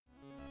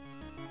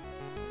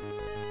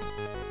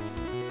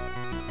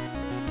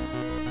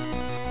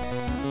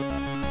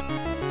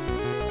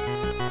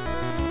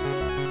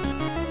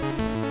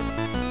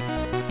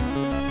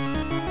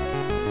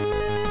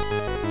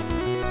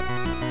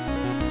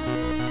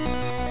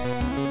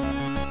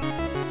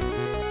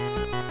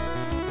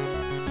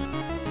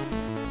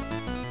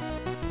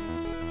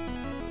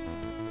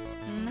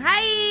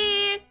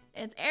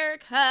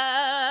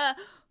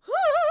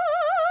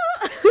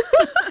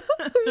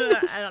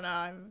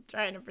I'm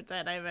trying to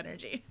pretend I have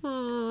energy.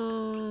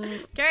 Hmm.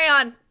 Carry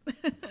on.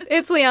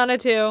 It's Liana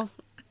too.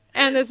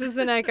 And this is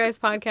the Night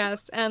Geist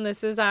podcast. And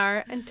this is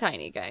our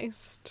Tiny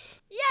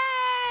Geist.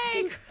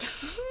 Yay!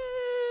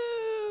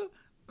 Woo!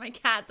 My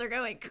cats are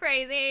going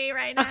crazy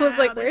right now. I was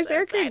like, They're where's so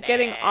Erica excited.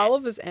 getting all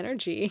of his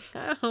energy?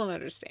 I don't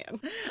understand.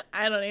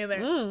 I don't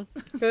either.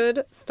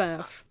 Good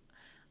stuff.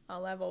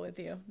 I'll level with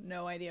you.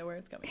 No idea where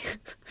it's coming from.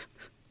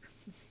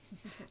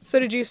 So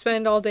did you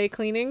spend all day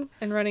cleaning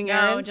and running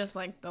errands? No, just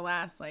like the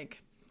last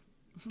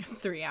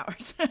 3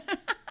 hours.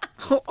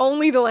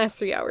 Only the last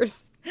 3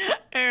 hours.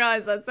 I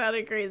realized that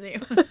sounded crazy.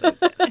 So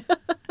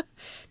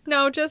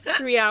No, just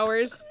 3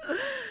 hours.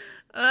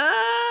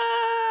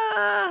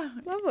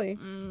 Lovely.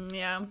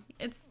 Yeah,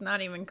 it's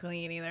not even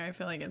clean either. I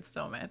feel like it's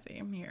still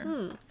messy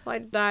here.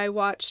 Well, I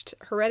watched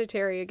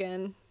Hereditary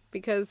again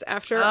because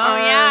after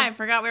I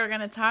forgot we were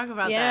going to talk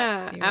about that.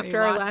 Yeah, So you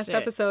after our rewatched last it.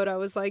 episode, I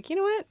was like, you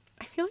know what?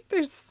 I feel like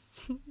there's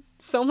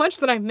so much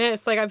that I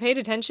missed. Like, I paid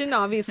attention,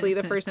 obviously,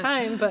 the first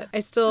time, but I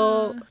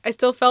still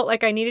felt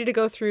like I needed to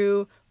go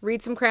through,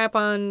 read some crap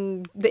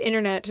on the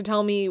internet to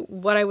tell me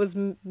what I was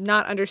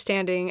not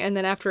understanding. And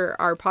then after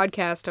our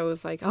podcast, I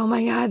was like, oh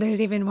my God,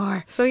 there's even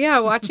more. So yeah,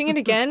 watching it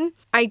again,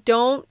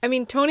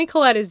 Toni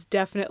Collette is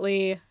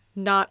definitely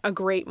not a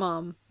great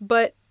mom,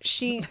 but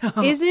she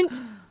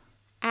isn't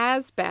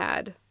as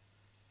bad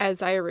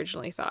as I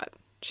originally thought.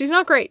 She's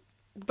not great,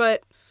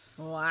 but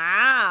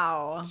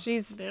Wow.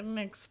 she's... Didn't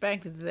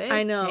expect this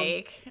I know.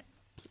 take.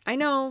 I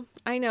know.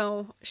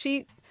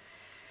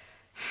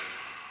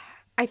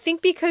 I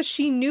think because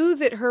she knew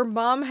that her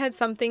mom had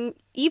something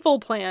evil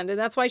planned, and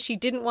that's why she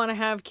didn't want to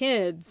have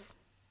kids.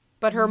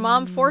 But her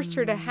mom forced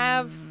her to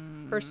have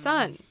her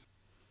son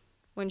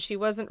when she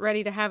wasn't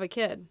ready to have a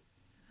kid.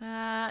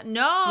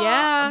 No.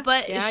 Yeah.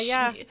 But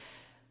Yeah.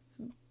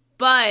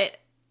 But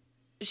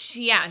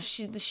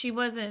she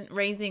wasn't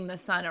raising the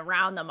son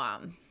around the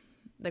mom,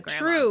 the grandma.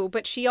 True,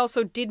 but she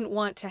also didn't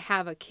want to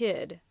have a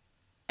kid.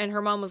 And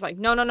her mom was like,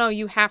 no,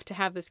 you have to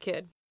have this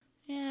kid.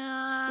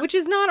 Yeah. Which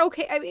is not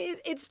okay. I mean,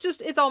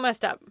 it's all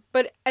messed up.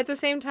 But at the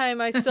same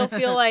time, I still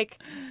feel like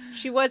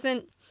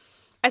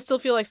I still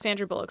feel like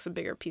Sandra Bullock's a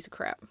bigger piece of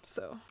crap,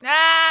 so.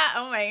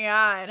 Oh my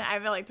God. I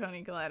feel like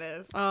Toni Collette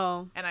is.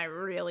 Oh. And I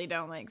really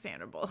don't like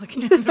Sandra Bullock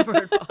in the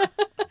Bird Box.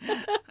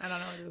 I don't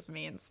know what this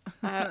means.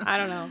 I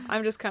don't know.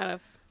 I'm just kind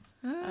of,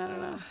 I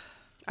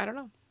don't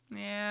know.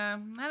 Yeah,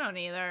 I don't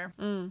either.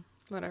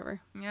 Whatever.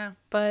 Yeah.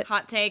 But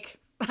Hot take.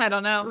 I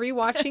don't know.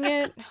 rewatching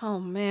it, oh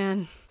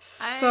man,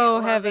 I so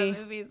love heavy.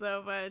 that movie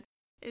so much.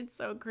 It's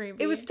so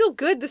creepy. It was still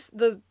good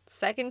the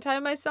second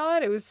time I saw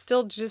it. It was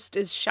still just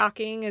as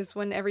shocking as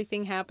when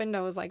everything happened. I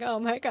was like, oh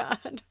my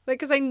God. Like,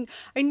 because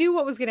I knew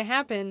what was going to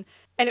happen,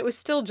 and it was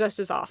still just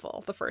as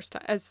awful the first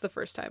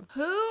time.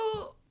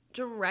 Who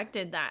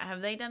directed that?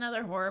 Have they done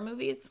other horror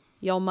movies?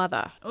 Your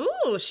mother.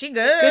 Ooh, she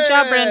good. Good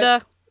job,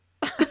 Brenda.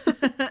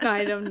 No,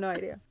 I have no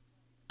idea.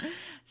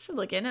 Should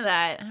look into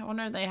that. I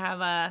wonder if they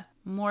have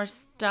more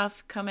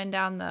stuff coming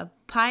down the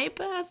pipe,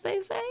 as they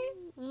say.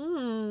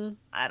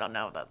 I don't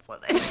know if that's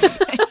what they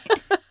say.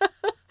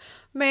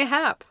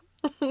 Mayhap.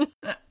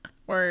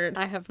 Word.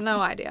 I have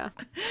no idea.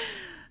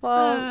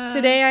 Well,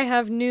 today I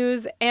have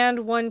news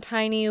and one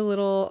tiny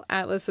little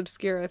Atlas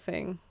Obscura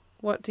thing.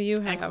 What do you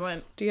have?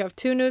 Excellent. Do you have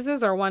two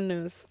newses or one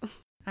news?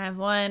 I have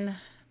one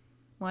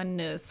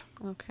news.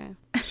 Okay.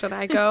 Should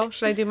I go?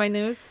 Should I do my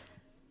news?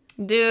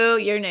 Do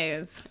your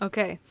news.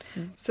 Okay.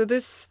 So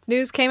this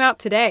news came out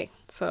today.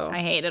 So I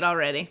hate it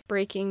already.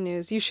 breaking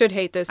news. You should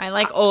hate this. I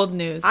like old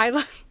news.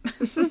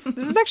 This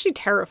is actually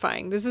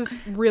terrifying. This is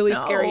really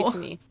scary No. to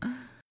me.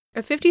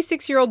 A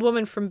 56-year-old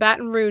woman from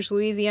Baton Rouge,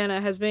 Louisiana,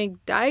 has been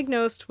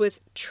diagnosed with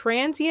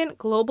transient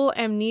global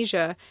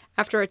amnesia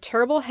after a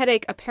terrible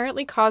headache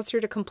apparently caused her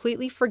to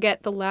completely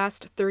forget the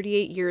last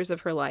 38 years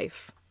of her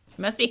life. It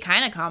must be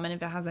kind of common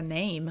if it has a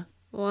name.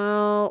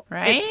 Well,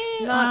 Right?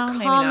 it's not Well,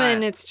 maybe common.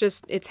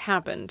 not. It's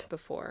happened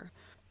before.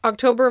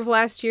 October of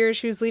last year,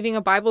 she was leaving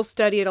a Bible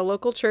study at a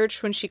local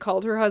church when she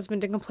called her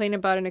husband to complain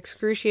about an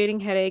excruciating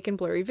headache and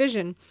blurry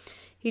vision.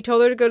 He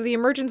told her to go to the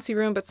emergency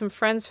room, but some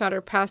friends found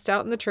her passed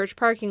out in the church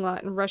parking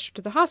lot and rushed her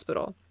to the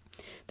hospital.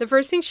 The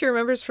first thing she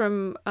remembers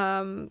from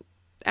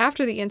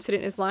after the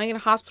incident is lying in a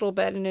hospital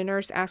bed and a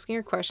nurse asking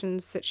her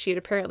questions that she had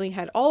apparently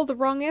had all the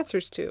wrong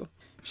answers to.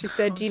 She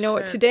said, do you know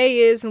what today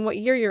is and what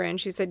year you're in?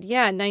 She said,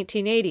 yeah,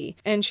 1980.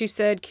 And she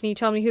said, can you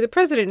tell me who the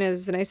president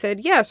is? And I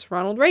said, yes,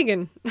 Ronald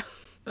Reagan.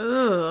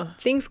 Ugh.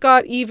 Things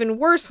got even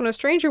worse when a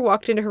stranger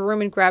walked into her room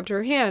and grabbed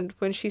her hand.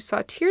 When she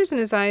saw tears in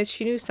his eyes,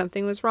 she knew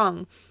something was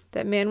wrong.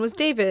 That man was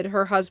David,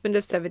 her husband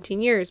of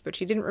 17 years, but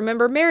she didn't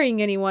remember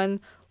marrying anyone,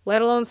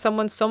 let alone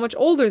someone so much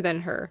older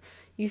than her.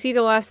 You see,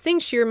 the last thing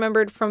she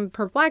remembered from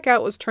her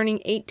blackout was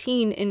turning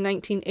 18 in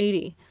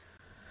 1980.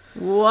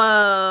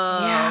 Whoa.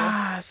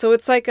 Yeah, so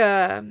it's like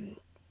a...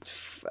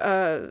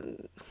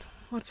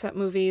 what's that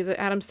movie? The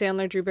Adam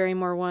Sandler, Drew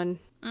Barrymore one.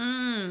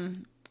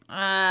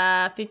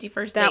 51st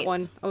Dates. That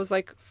one. I was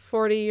like,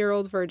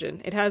 40-year-old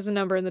virgin. It has a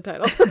number in the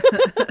title.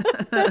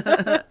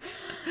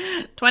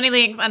 20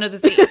 Leagues Under the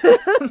Sea.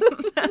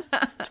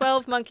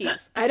 12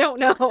 monkeys. I don't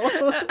know.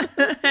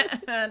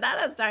 That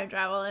has time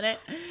travel in it.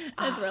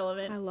 It's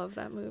relevant. I love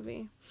that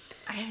movie.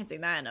 I haven't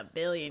seen that in a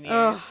billion years.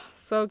 Oh,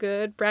 so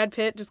good. Brad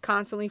Pitt just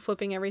constantly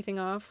flipping everything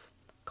off.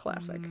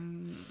 Classic.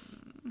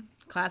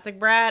 Classic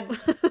Brad.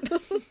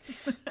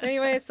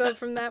 Anyway, so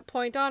from that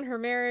point on, her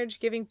marriage,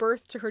 giving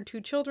birth to her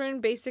 2 children,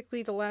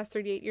 basically the last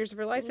 38 years of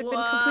her life have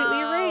been completely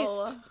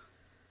erased.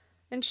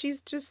 And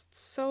she's just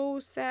so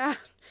sad.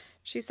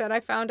 She said, I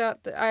found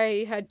out that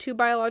I had 2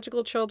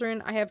 biological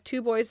children. I have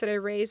 2 boys that I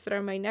raised that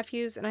are my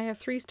nephews, and I have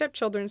 3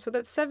 stepchildren. So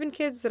that's 7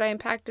 kids that I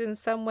impacted in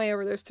some way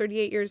over those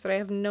 38 years that I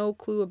have no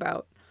clue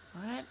about.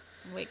 What?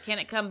 Wait, can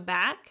it come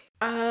back?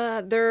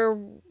 They're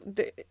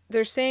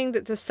saying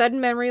that the sudden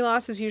memory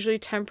loss is usually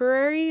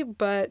temporary,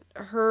 but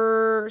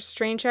her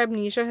strange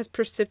amnesia has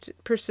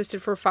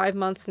persisted for 5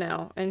 months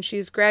now, and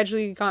she's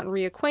gradually gotten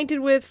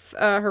reacquainted with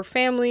her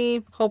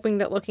family, hoping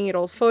that looking at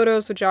old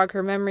photos would jog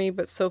her memory,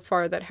 but so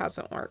far that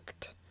hasn't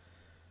worked.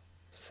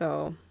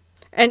 So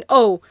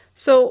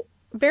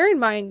bear in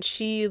mind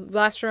she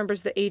last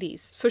remembers the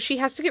 80s, so she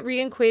has to get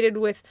reacquainted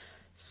with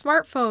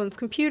smartphones,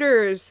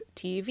 computers,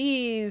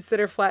 TVs that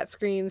are flat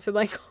screens, and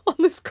like all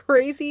this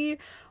crazy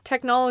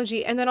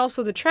technology, and then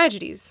also the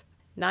tragedies.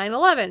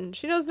 9/11,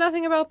 she knows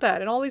nothing about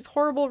that, and all these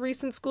horrible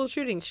recent school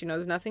shootings, she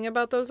knows nothing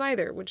about those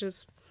either, which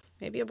is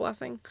maybe a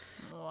blessing.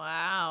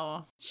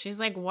 Wow. She's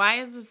like, why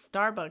is this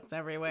Starbucks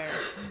everywhere?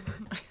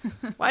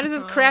 Why does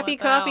this crappy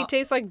coffee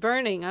taste like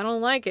burning? I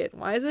don't like it.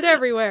 Why is it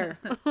everywhere?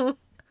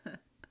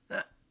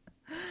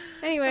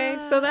 Anyway,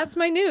 so that's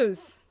my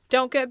news.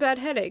 Don't get bad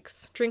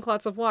headaches. Drink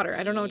lots of water.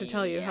 I don't know what to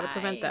tell you how to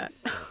prevent that.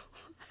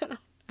 I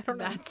don't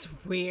know. That's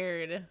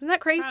weird. Isn't that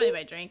crazy? Probably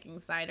by drinking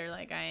cider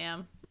like I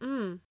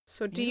am.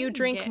 So do you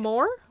drink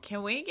more?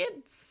 Can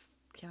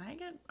I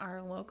get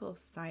our local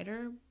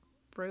cider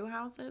brew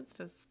houses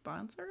to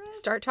sponsor us?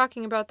 Start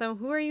talking about them.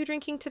 Who are you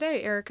drinking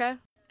today, Erica?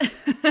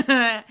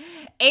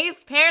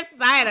 Ace Pear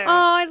Cider.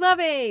 Oh, I love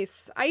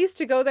Ace. I used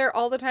to go there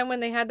all the time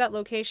when they had that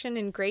location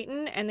in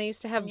Grayton, and they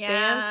used to have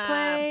bands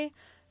play.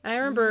 And I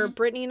remember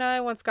Brittany and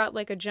I once got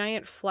like a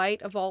giant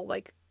flight of all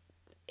like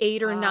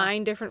 8 or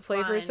 9 different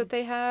flavors that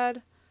they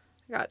had.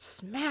 I got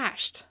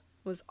smashed.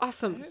 It was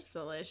awesome. They're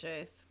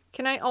delicious.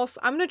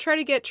 I'm going to try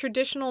to get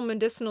Traditional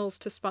Medicinals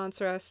to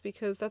sponsor us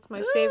because that's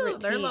my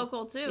favorite tea. They're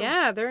local too.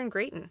 Yeah, they're in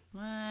Grayton.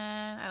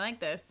 I like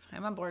this.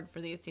 I'm on board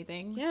for these 2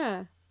 things.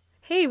 Yeah.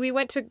 Hey, we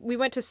went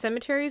to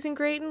cemeteries in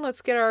Grayton.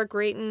 Let's get our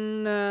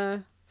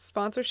Grayton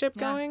sponsorship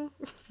going.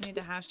 We need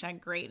to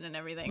hashtag Grayton and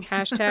everything.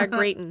 Hashtag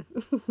Grayton.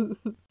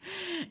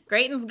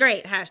 Grayton's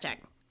great. Hashtag.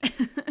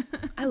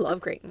 I love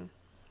Grayton.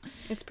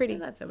 It's pretty.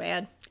 Not so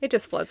bad. It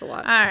just floods a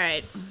lot. All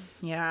right.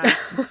 Yeah.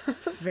 It's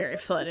very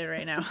flooded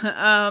right now.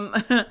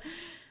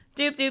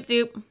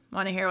 Doop.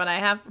 Want to hear what I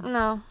have?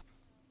 No.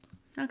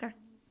 Okay.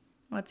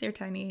 What's your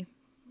tiny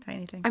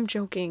thing? I'm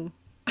joking.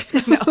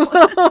 No.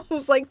 I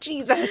was like,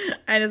 Jesus.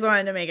 I just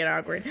wanted to make it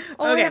awkward.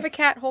 Oh, okay. I have a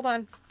cat. Hold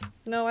on.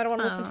 No, I don't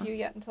want to listen to you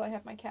yet until I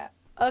have my cat.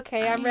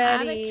 Okay, I'm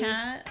ready. I had a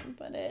cat,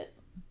 but it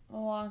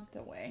walked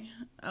away.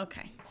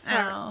 Okay.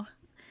 Sorry. Oh.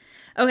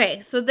 Okay,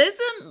 so this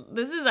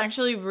is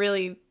actually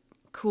really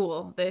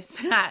cool,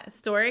 this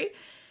story.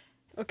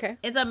 Okay.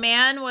 It's a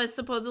man was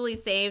supposedly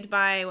saved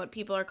by what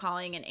people are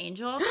calling an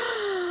angel.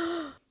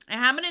 It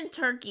happened in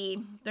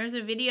Turkey. There's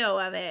a video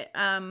of it.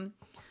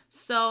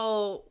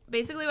 So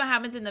basically what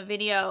happens in the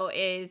video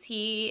is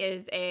he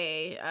is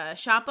a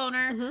shop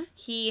owner. Mm-hmm.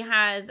 He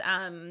has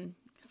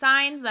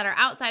signs that are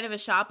outside of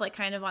his shop, like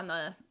kind of on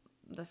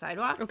the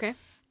sidewalk. Okay.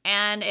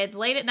 And it's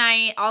late at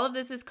night. All of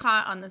this is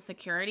caught on the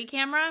security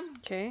camera.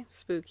 Okay.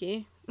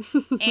 Spooky.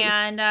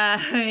 And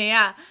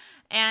yeah.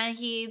 And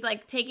he's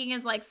like taking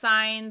his like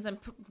signs and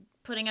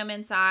putting them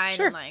inside.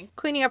 Sure. And like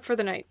cleaning up for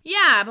the night.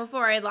 Yeah,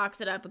 before he locks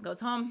it up and goes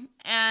home.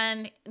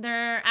 And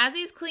as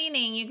he's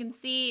cleaning, you can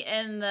see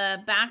in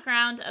the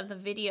background of the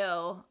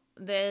video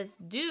this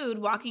dude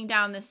walking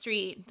down the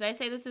street. Did I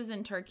say this is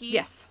in Turkey?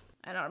 Yes.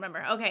 I don't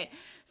remember. Okay.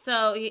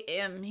 So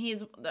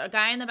he's a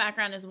guy in the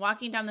background is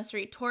walking down the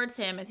street towards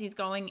him as he's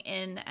going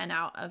in and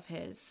out of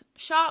his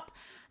shop.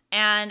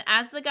 And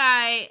as the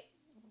guy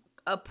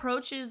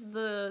approaches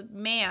the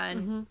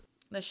man,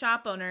 the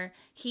shop owner,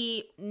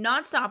 he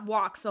nonstop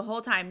walks the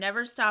whole time,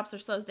 never stops or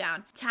slows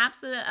down,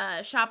 taps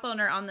the shop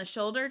owner on the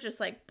shoulder,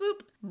 just like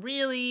boop,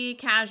 really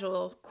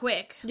casual,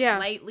 quick,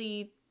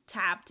 lightly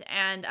tapped,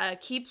 and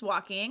keeps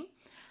walking.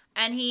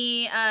 And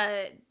he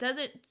does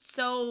it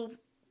so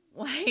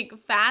like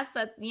fast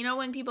that, you know,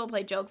 when people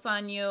play jokes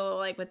on you,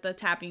 like with the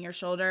tapping your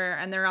shoulder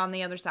and they're on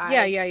the other side.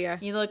 Yeah.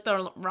 You look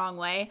the wrong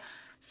way.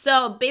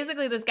 So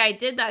basically this guy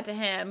did that to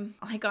him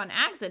like on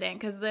accident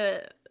because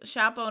the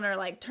shop owner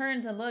like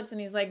turns and looks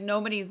and he's like,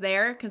 nobody's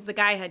there, because the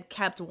guy had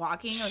kept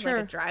walking. It was like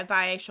a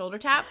drive-by shoulder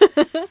tap.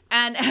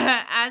 And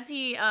as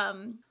he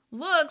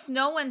looks,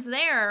 no one's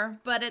there.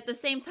 But at the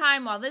same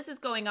time, while this is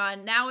going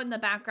on, now in the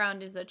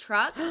background is a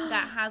truck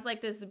that has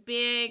like this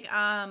big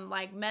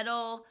like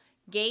metal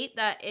gate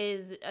that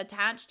is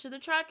attached to the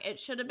truck. It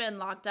should have been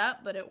locked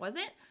up, but it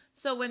wasn't.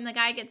 So when the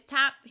guy gets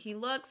tapped, he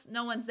looks,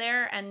 no one's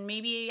there, and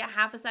maybe a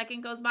half a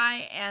second goes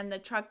by, and the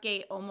truck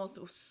gate almost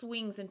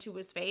swings into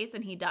his face,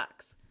 and he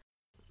ducks.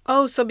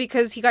 Oh, so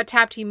because he got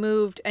tapped, he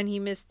moved, and he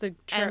missed the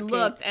truck and gate.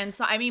 Looked, and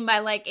so I mean by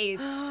like a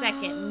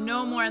second,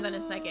 no more than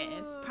a second.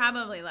 It's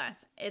probably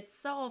less. It's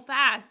so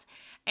fast,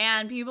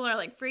 and people are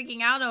like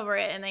freaking out over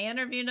it. And they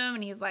interviewed him,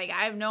 and he's like,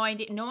 "I have no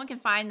idea. No one can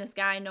find this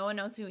guy. No one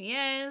knows who he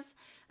is.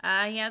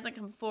 He hasn't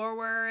come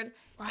forward."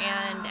 Wow.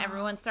 And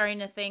everyone's starting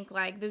to think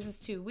like this is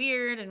too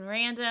weird and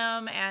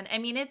random. And I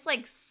mean, it's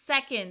like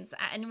seconds.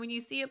 And when you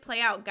see it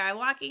play out, guy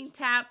walking,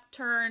 tap,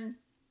 turn,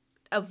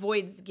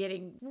 avoids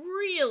getting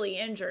really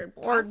injured,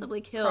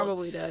 possibly killed.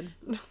 Probably dead.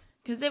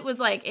 Because it was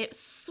like, it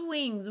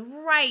swings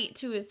right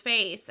to his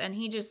face, and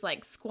he just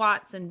like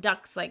squats and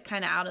ducks like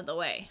kind of out of the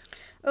way.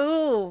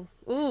 Ooh.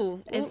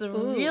 It's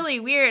really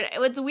weird.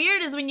 What's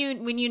weird is when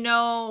you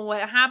know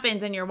what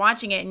happens and you're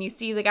watching it and you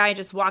see the guy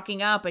just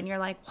walking up and you're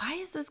like, why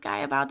is this guy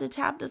about to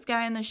tap this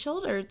guy in the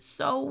shoulder? It's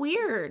so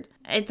weird.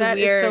 It's weird.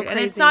 Is so crazy. And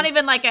it's not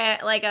even like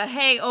a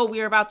hey, oh, we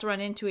were about to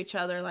run into each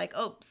other. Like,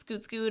 oh,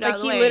 scoot out of the way.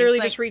 Like he literally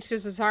just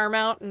reaches his arm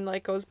out and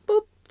like goes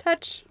boop,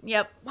 touch.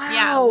 Yep. Wow.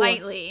 Yeah,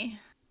 lightly.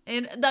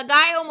 And the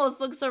guy almost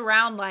looks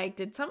around like,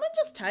 did someone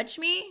just touch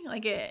me?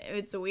 Like,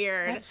 it's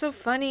weird. That's so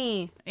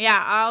funny. Yeah,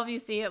 I'll have you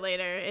see it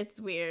later. It's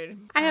weird.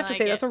 I have to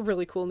say, that's a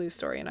really cool news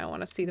story, and I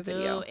want to see the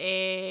video.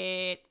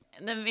 The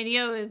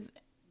video is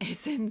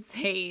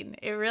insane.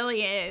 It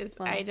really is.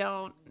 Wow. I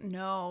don't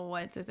know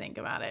what to think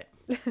about it.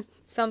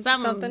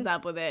 Something's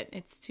up with it.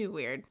 It's too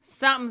weird.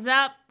 Something's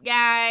up,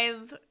 guys.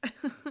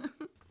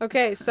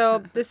 Okay,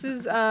 so this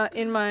is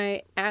in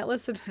my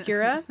Atlas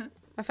Obscura.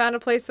 I found a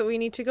place that we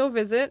need to go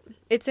visit.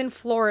 It's in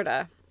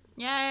Florida.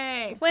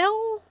 Yay!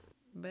 Well,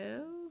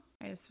 boo.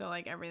 I just feel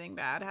like everything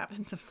bad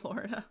happens in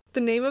Florida.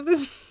 The name of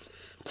this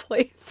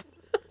place.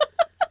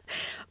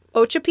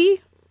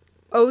 Ochopee.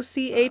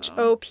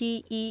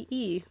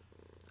 Ochopee.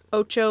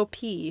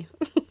 Ochopee.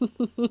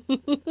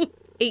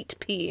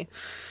 8P.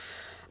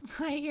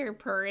 I hear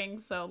purring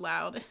so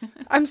loud.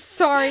 I'm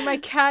sorry, my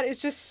cat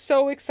is just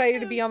so excited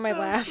to be on my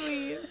lap.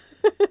 Sweet.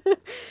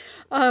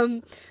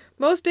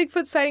 Most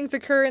Bigfoot sightings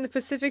occur in the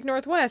Pacific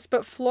Northwest,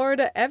 but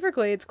Florida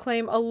Everglades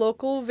claim a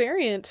local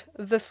variant,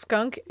 the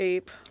skunk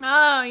ape.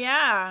 Oh,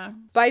 yeah.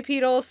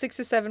 Bipedal, 6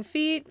 to 7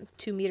 feet,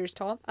 2 meters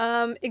tall.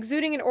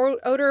 Exuding an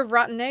odor of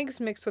rotten eggs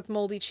mixed with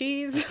moldy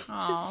cheese.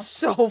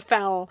 So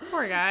foul.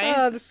 Poor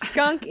guy. The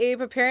skunk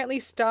ape apparently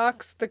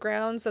stalks the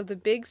grounds of the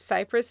Big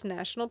Cypress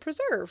National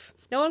Preserve.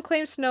 No one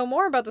claims to know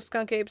more about the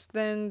skunk apes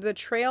than the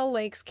Trail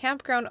Lakes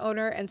campground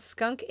owner and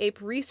skunk ape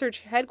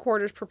research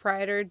headquarters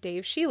proprietor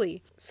Dave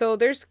Shealy. So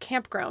there's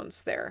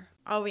campgrounds there.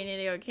 Oh, we need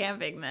to go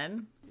camping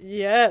then.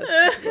 Yes.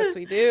 Yes,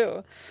 we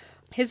do.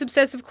 His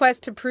obsessive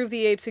quest to prove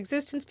the ape's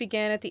existence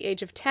began at the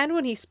age of 10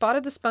 when he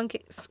spotted the skunk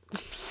ape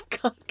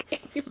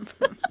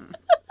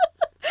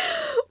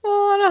while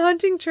on a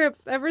hunting trip.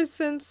 Ever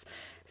since,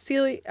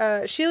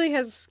 Shealy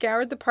has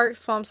scoured the park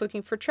swamps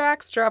looking for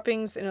tracks,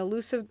 droppings, and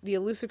the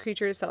elusive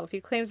creature itself.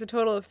 He claims a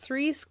total of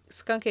 3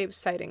 skunk ape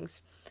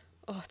sightings.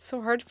 Oh, it's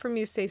so hard for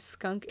me to say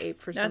skunk ape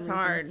for some reason. That's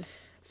hard.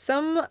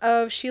 Some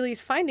of Shealy's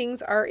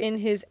findings are in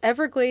his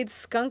Everglades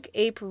Skunk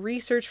Ape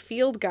Research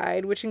Field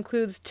Guide, which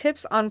includes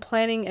tips on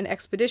planning an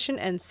expedition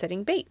and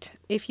setting bait.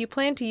 If you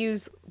plan to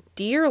use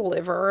deer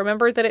liver,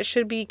 remember that it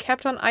should be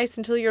kept on ice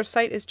until your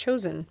site is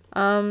chosen.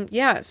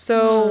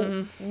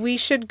 We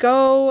should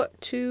go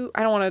to...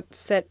 I don't want to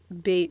set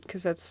bait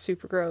because that's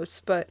super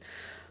gross, but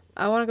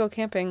I want to go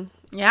camping.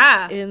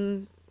 Yeah.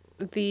 In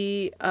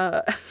the...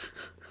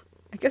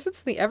 I guess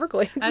it's the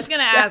Everglades. I was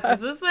going to ask,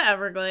 is this the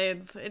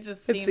Everglades? It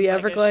just seems the like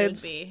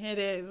Everglades. It should be. It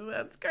is.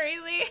 That's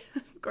crazy.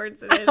 Of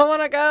course it is. I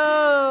want to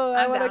go.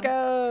 I want to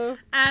go.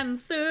 I'm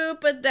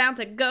super down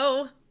to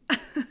go.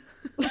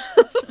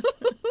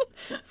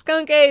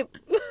 Skunk ape.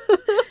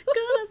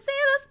 Gonna see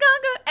the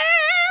skunk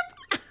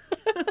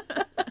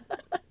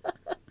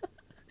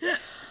ape.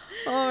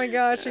 Oh my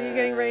gosh, are you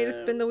getting ready to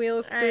spin the wheel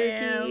of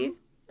spooky?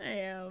 I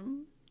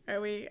am. Are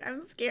we?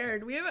 I'm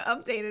scared. We haven't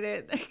updated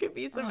it. There could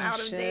be some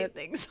out-of-date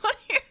things on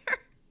here.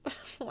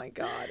 Oh my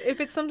god. If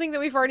it's something that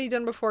we've already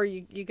done before,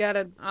 you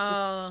gotta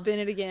just spin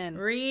it again.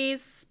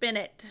 Re-spin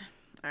it.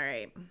 All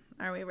right.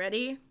 Are we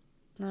ready?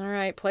 All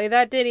right. Play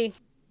that ditty.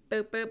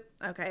 Boop, boop.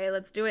 Okay,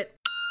 let's do it.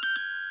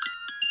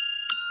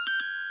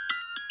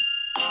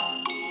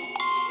 I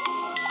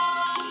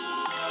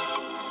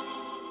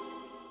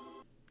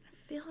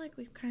feel like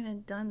we've kind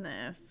of done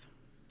this.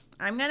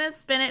 I'm going to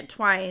spin it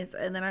twice,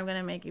 and then I'm going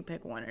to make you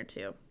pick 1 or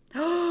 2.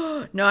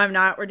 No, I'm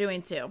not. We're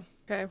doing 2.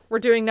 Okay. We're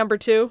doing number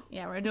 2?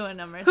 Yeah, we're doing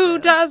number 2. Who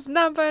does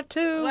number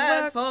 2?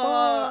 What for?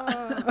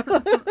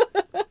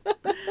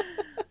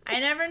 I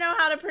never know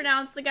how to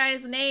pronounce the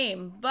guy's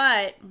name,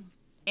 but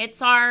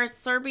it's our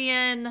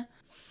Serbian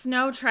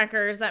snow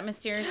trekkers that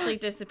mysteriously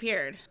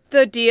disappeared.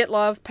 The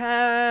Dyatlov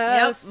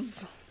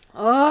Pass. Yep.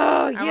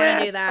 Oh, yes. I want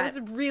to do that. I was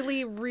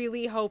really,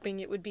 really hoping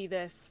it would be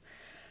this.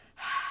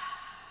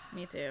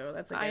 Me too.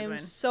 That's a good one. I am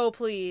so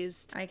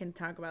pleased. I can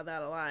talk about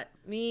that a lot.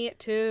 Me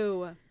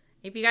too.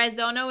 If you guys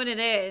don't know what it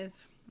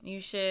is, You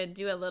should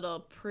do a little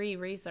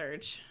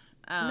pre-research.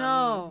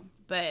 No.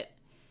 But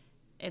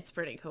it's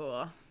pretty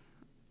cool.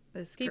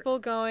 People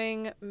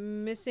going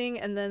missing,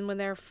 and then when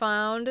they're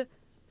found,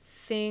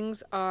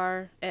 things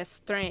are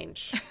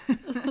strange.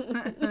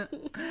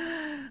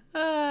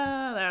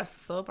 They're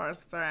super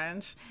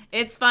strange.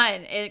 It's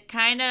fun. It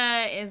kind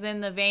of is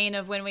in the vein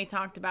of when we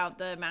talked about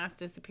the mass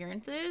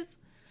disappearances.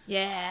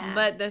 Yeah.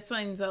 But this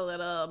one's a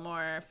little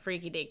more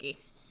freaky-deaky.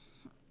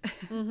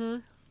 Mm-hmm.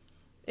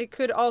 It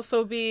could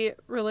also be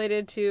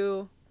related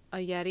to a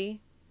Yeti.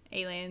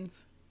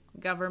 Aliens.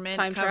 Government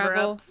Time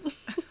travel.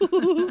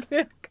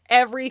 cover-ups.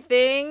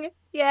 Everything.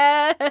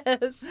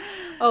 Yes.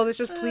 Oh, this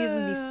just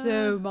pleases me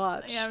so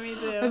much. Yeah, me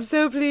too. I'm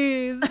so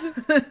pleased.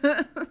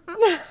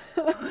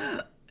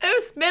 Oh,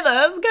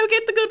 Smithers, go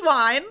get the good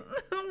wine.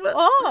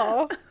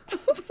 Oh.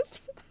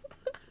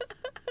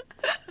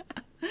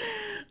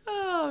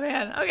 Oh,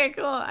 man. Okay,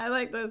 cool. I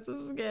like this. This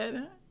is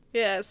good.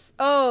 Yes.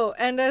 Oh,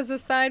 and as a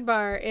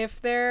sidebar, if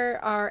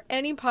there are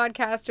any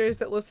podcasters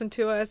that listen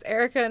to us,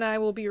 Erica and I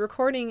will be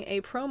recording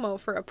a promo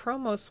for a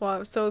promo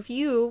swap. So if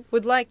you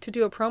would like to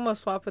do a promo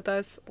swap with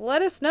us,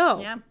 let us know.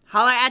 Yeah.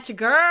 Holla at your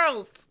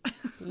girls.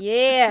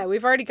 Yeah,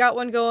 we've already got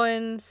one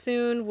going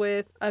soon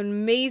with an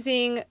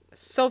amazing,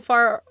 so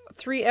far,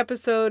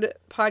 3-episode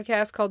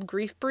podcast called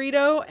Grief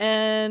Burrito,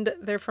 and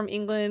they're from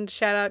England.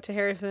 Shout out to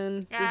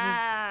Harrison.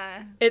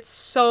 Yeah. It's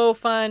so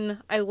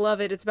fun. I love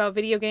it. It's about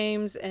video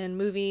games and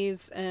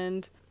movies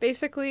and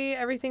basically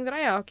everything that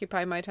I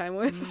occupy my time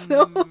with.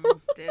 So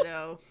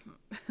Ditto.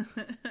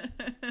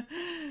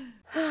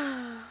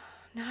 now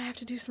I have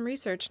to do some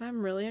research, and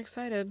I'm really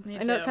excited. Me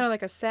I know it too. sounded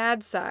like a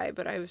sad sigh,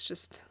 but I was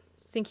just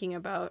thinking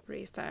about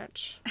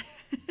research.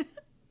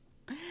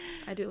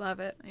 I do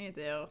love it. Me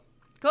too.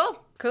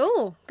 Cool.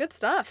 Cool. Good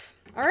stuff.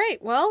 All right.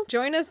 Well,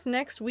 join us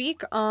next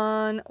week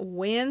on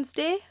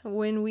Wednesday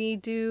when we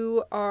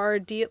do our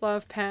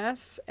Dyatlov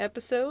Pass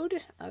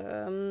episode.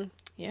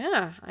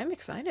 Yeah, I'm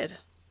excited.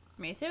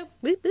 Me too.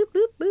 Boop, boop,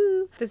 boop,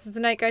 boop. This is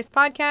the Night Geist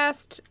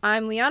Podcast.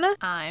 I'm Liana.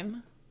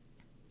 I'm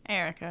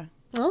Erica.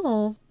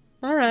 Oh,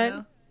 all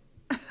right.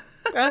 Yeah.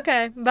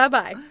 Okay.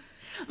 Bye-bye.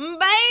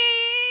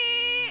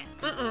 Bye.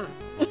 Mm-mm.